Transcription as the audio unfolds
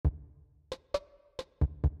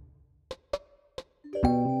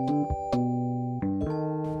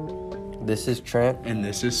This is Trent. And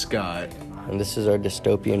this is Scott. And this is our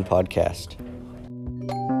dystopian podcast.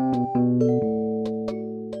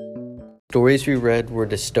 Stories we read were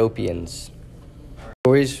dystopians.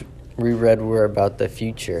 Stories we read were about the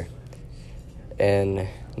future. And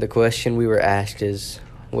the question we were asked is,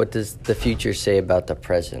 what does the future say about the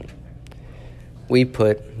present? We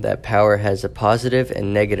put that power has a positive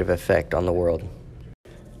and negative effect on the world.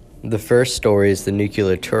 The first story is The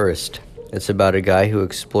Nuclear Tourist. It's about a guy who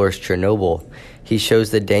explores Chernobyl. He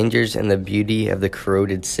shows the dangers and the beauty of the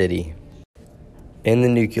corroded city. In The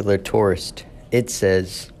Nuclear Tourist, it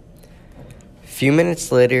says, "Few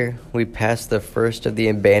minutes later, we passed the first of the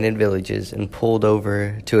abandoned villages and pulled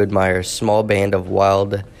over to admire a small band of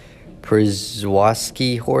wild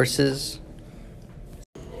Przewalski horses."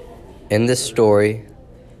 In this story,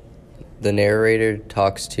 the narrator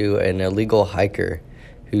talks to an illegal hiker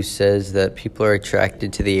who says that people are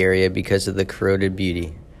attracted to the area because of the corroded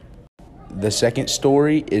beauty. The second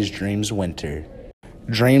story is Dreams Winter.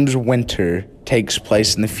 Dreams Winter takes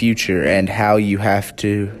place in the future and how you have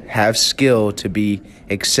to have skill to be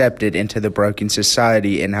accepted into the broken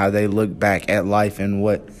society and how they look back at life and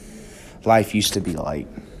what life used to be like.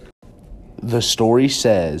 The story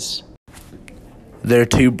says, "They're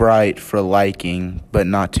too bright for liking, but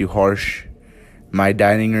not too harsh. My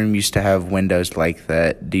dining room used to have windows like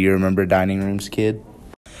that. Do you remember dining rooms, kid?"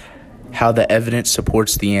 How the evidence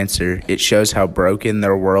supports the answer. It shows how broken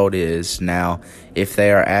their world is now if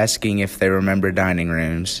they are asking if they remember dining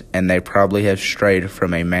rooms, and they probably have strayed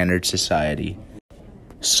from a mannered society.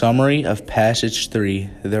 Summary of Passage 3,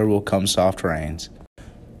 There Will Come Soft Rains.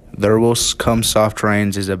 There Will Come Soft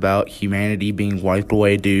Rains is about humanity being wiped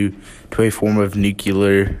away due to a form of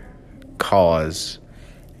nuclear cause,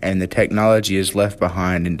 and the technology is left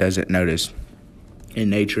behind and doesn't notice. And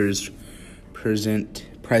nature is present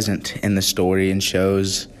in the story and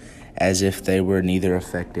shows as if they were neither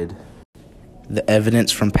affected. The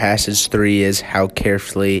evidence from Passage 3 is how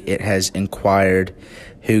carefully it has inquired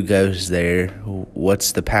who goes there,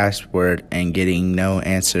 what's the password, and getting no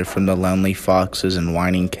answer from the lonely foxes and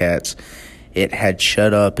whining cats. It had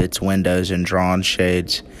shut up its windows and drawn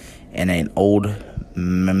shades in an old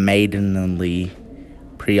maidenly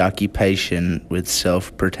preoccupation with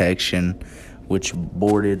self-protection, which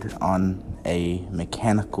bordered on a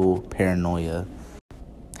mechanical paranoia.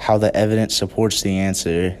 How the evidence supports the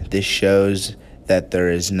answer. This shows that there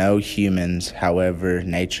is no humans, however,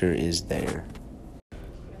 nature is there.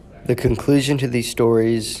 The conclusion to these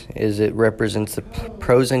stories is it represents the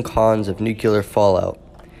pros and cons of nuclear fallout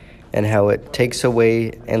and how it takes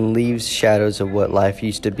away and leaves shadows of what life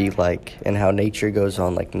used to be like and how nature goes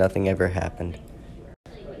on like nothing ever happened.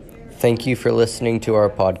 Thank you for listening to our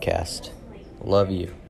podcast. Love you.